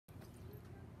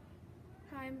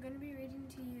I'm going to be reading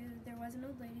to you There Was an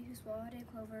Old Lady Who Swallowed a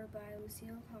Clover by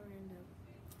Lucille Colorado.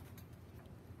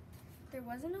 There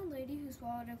was an old lady who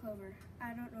swallowed a clover.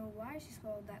 I don't know why she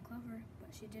swallowed that clover,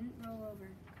 but she didn't roll over.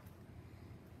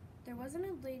 There was an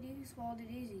old lady who swallowed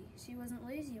a daisy. She wasn't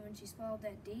lazy when she swallowed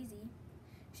that daisy.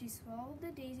 She swallowed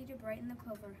the daisy to brighten the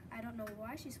clover. I don't know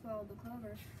why she swallowed the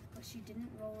clover, but she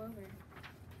didn't roll over.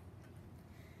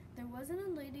 There was an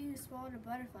old lady who swallowed a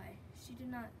butterfly. She did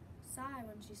not sigh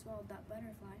when she swallowed that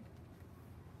butterfly.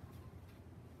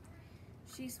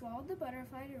 She swallowed the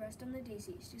butterfly to rest on the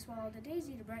daisy. She swallowed the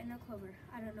daisy to brighten the clover.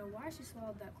 I don't know why she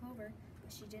swallowed that clover,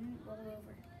 but she didn't roll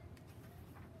over.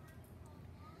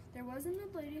 There was an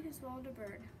old lady who swallowed a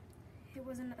bird. It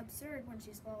wasn't absurd when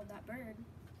she swallowed that bird.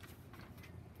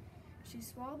 She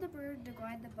swallowed the bird to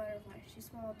guide the butterfly. She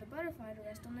swallowed the butterfly to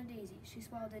rest on the daisy. She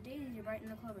swallowed the daisy to brighten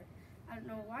the clover. I don't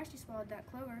know why she swallowed that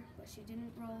clover, but she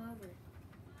didn't roll over.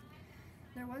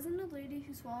 There was an old lady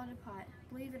who swallowed a pot.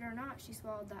 Believe it or not, she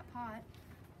swallowed that pot.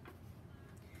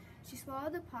 She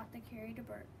swallowed the pot that carried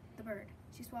the bird.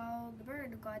 She swallowed the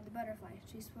bird to guide the butterfly.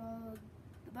 She swallowed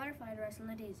the butterfly to rest on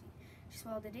the daisy. She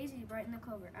swallowed the daisy to brighten the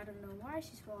clover. I don't know why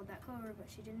she swallowed that clover,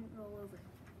 but she didn't roll over.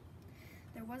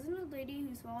 There was an old lady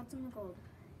who swallowed some gold.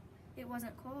 It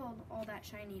wasn't called all that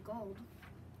shiny gold.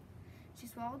 She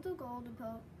swallowed the gold to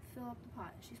fill up the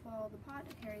pot. She swallowed the pot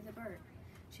to carry the bird.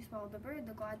 She swallowed the bird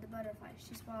to guide the butterfly.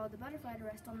 She swallowed the butterfly to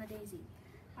rest on the daisy.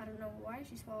 I don't know why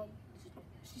she swallowed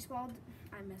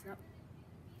I messed up.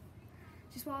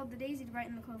 She swallowed the daisy to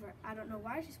brighten the clover. I don't know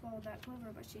why she swallowed that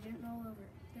clover, but she didn't roll over.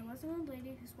 There was an old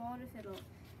lady who swallowed a fiddle.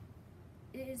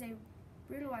 It is a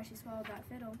riddle why she swallowed that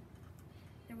fiddle.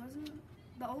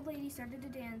 The old lady started to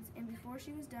dance, and before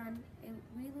she was done, a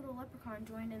wee little leprechaun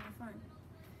joined in the fun.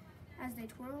 As they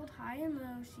twirled high and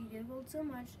low, she giggled so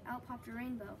much, out popped a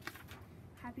rainbow.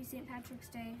 Happy St. Patrick's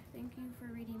Day. Thank you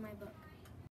for reading my book.